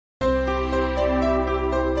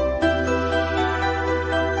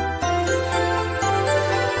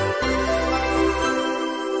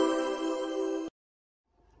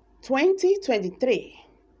2023,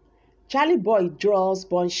 Charly Boy draws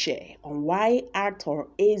Bombshell on why Arthur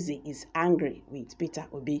Eze is angry with Peter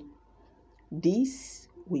Obi. This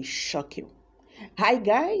will shock you. Hi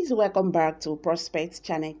guys, welcome back to Prospect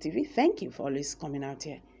Channel TV. Thank you for always coming out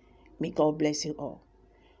here. May God bless you all.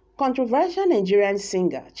 Controversial Nigerian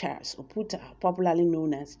singer Charles Oputa, popularly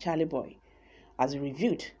known as Charly Boy, has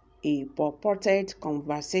reviewed a purported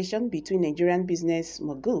conversation between Nigerian business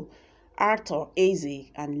mogul Arthur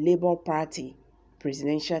Eze and Labour Party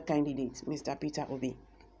presidential candidate Mr. Peter Obi.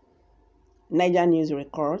 Niger News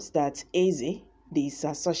records that Eze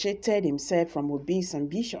disassociated himself from Obi's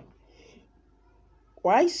ambition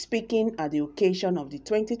while speaking at the occasion of the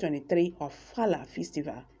 2023 Ofala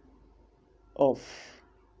Festival of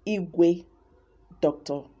Igwe.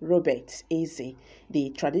 Dr. Robert Eze,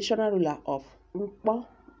 the traditional ruler of Nkpo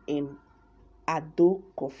in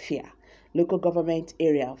Ado-Kofia, local government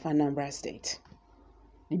area of Anambra State.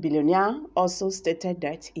 The billionaire also stated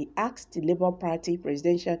that he asked the Labour Party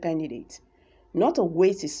presidential candidate not to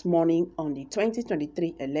waste his money on the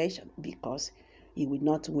 2023 election because he would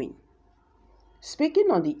not win. Speaking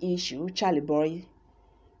on the issue, Charly Boy,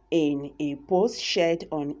 in a post shared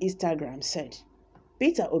on Instagram, said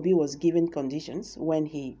Peter Obi was given conditions when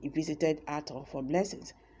he visited Arthur for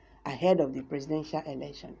blessings ahead of the presidential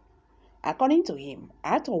election. According to him,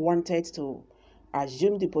 Arthur wanted to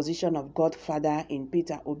assume the position of godfather in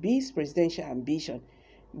Peter Obi's presidential ambition,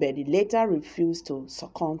 but he later refused to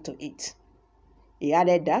succumb to it. He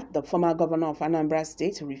added that the former governor of Anambra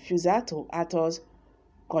State refusal to Arthur's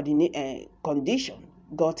condition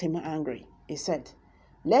got him angry. He said,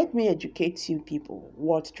 "Let me educate you people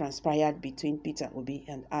what transpired between Peter Obi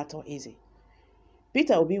and Arthur Eze.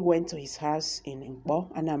 Peter Obi went to his house in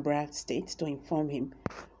Nkpo, Anambra State, to inform him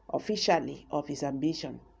officially of his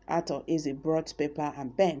ambition. Arthur Eze brought paper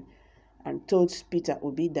and pen and told Peter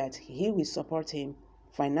Obi that he will support him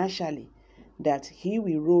financially, that he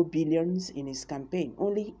will roll billions in his campaign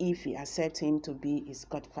only if he accepts him to be his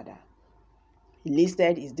godfather. He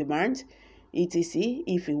listed his demands, etc.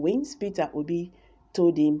 If he wins, Peter Obi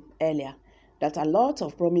told him earlier that a lot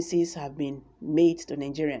of promises have been made to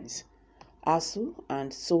Nigerians, ASU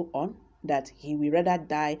and so on, that he will rather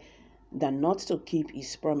die than not to keep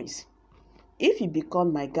his promise. If he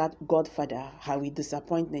becomes my godfather, I will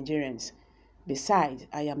disappoint Nigerians. Besides,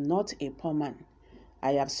 I am not a poor man.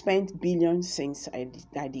 I have spent billions since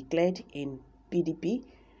I declared in PDP.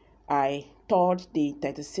 I toured the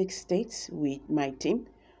 36 states with my team.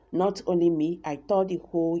 Not only me, I toured the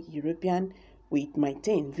whole European with my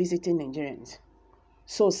team visiting Nigerians.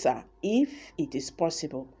 So, sir, if it is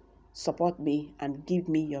possible, support me and give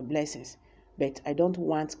me your blessings. But I don't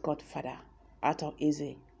want godfather. Arthur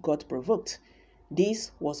Eze got provoked.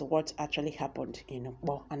 This was what actually happened in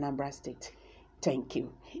Anambra State. Thank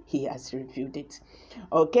you. He has reviewed it.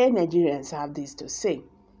 Okay, Nigerians have this to say.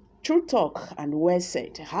 True talk and well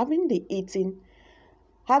said. Haven't he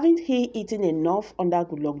eaten enough under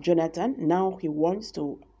Goodluck Jonathan? Now he wants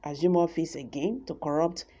to assume office again to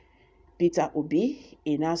corrupt Peter Obi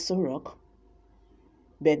in Aso Rock.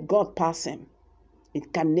 But God pass him.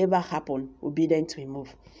 It can never happen. Obedient to a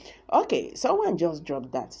move. Okay, someone just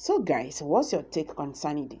dropped that. So guys, what's your take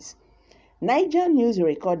concerning this? Niger News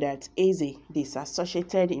record that Eze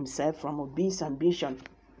disassociated himself from Obi's ambition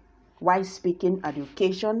while speaking at the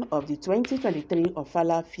occasion of the 2023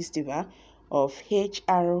 Ofala Festival of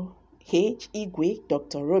Igwe.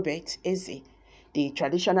 Dr. Robert Eze, the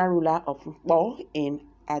traditional ruler of Nkpo in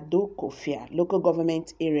Ado-Kofia, local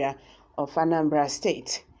government area of Anambra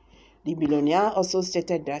State. The billionaire also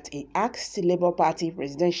stated that he asked the Labour Party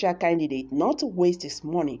presidential candidate not to waste his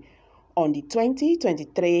money on the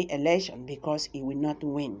 2023 election because he will not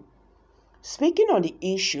win. Speaking on the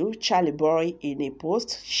issue, Charly Boy, in a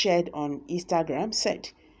post shared on Instagram, said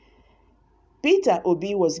Peter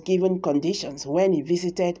Obi was given conditions when he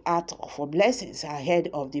visited Arthur for blessings ahead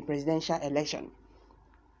of the presidential election.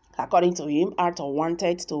 According to him, Arthur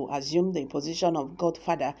wanted to assume the position of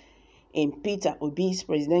godfather in Peter Obi's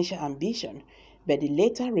presidential ambition, but he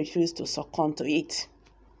later refused to succumb to it.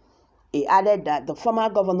 He added that the former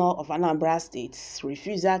governor of Anambra State's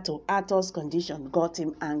refusal to Arthur's condition got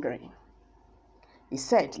him angry. He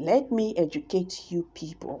said, "Let me educate you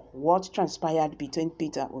people what transpired between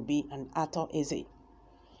Peter Obi and Arthur Eze.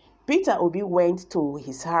 Peter Obi went to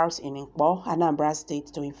his house in Nkpo, Anambra State,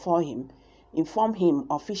 to inform him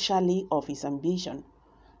officially of his ambition.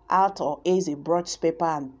 Arthur Eze brought paper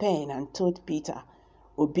and pen and told Peter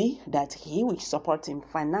Obi that he will support him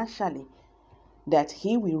financially, that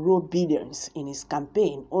he will roll billions in his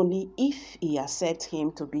campaign only if he accepts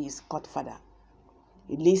him to be his godfather.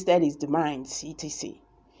 He listed his demands, etc.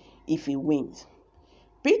 if he wins.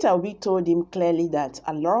 Peter Obi told him clearly that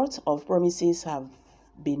a lot of promises have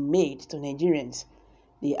been made to Nigerians.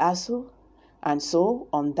 They also, and so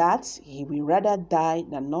on that, he will rather die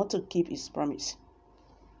than not to keep his promise.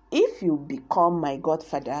 If you become my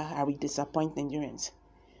godfather, I will disappoint Nigerians.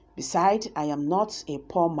 Besides, I am not a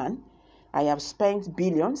poor man. I have spent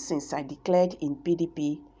billions since I declared in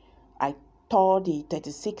PDP. I toured the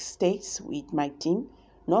 36 states with my team.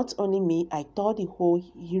 Not only me, I toured the whole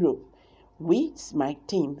Europe with my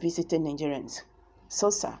team visiting Nigerians. So,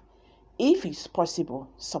 sir, if it's possible,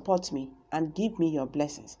 support me and give me your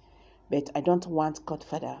blessings. But I don't want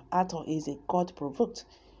Godfather. Arthur is a God-provoked.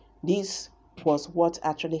 This was what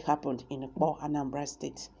actually happened in Ekpo, Anambra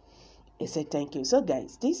State. He said, thank you. So,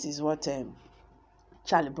 guys, this is what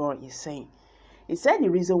Charly Boy is saying. He said the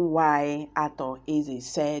reason why Arthur Eze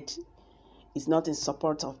said is not in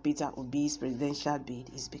support of Peter Obi's presidential bid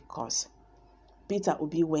is because Peter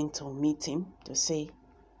Obi went to meet him to say,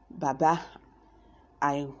 Baba,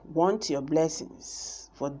 I want your blessings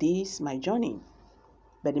for this, my journey.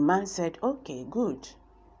 But the man said, okay, good.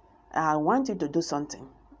 I want you to do something.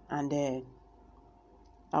 And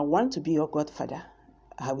I want to be your godfather.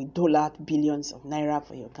 I will dole out billions of naira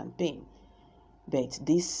for your campaign. But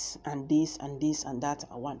this and this and this and that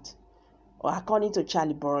I want. Or according to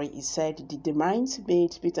Charly Boy, he said, the demands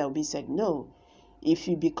made, Peter Obi said, no, if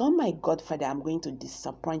you become my godfather, I'm going to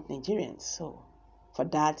disappoint Nigerians. So, for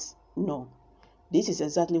that, no. This is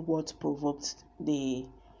exactly what provoked the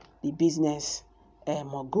business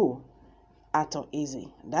mogul, Arthur Eze.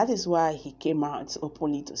 That is why he came out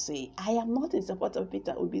openly to say, I am not in support of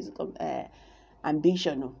Peter Obi's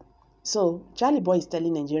ambition. So, Charly Boy is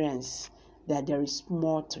telling Nigerians that there is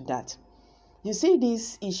more to that. You see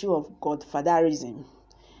this issue of godfatherism.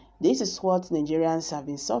 This is what Nigerians have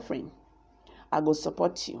been suffering. I go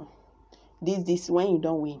support you. This when you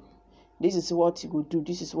don't win. This is what you go do.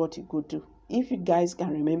 This is what you go do. If you guys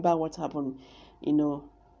can remember what happened,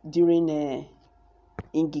 during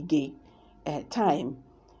Ngige time,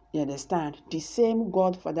 you understand? The same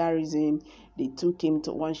godfatherism, they took him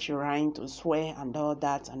to one shrine to swear and all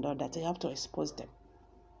that and all that. They have to expose them.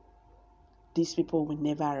 These people will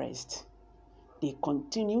never rest. They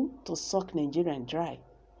continue to suck Nigeria dry,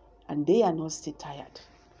 and they are not still tired.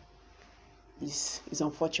 It's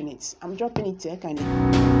unfortunate. I'm dropping it here,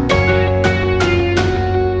 kindly.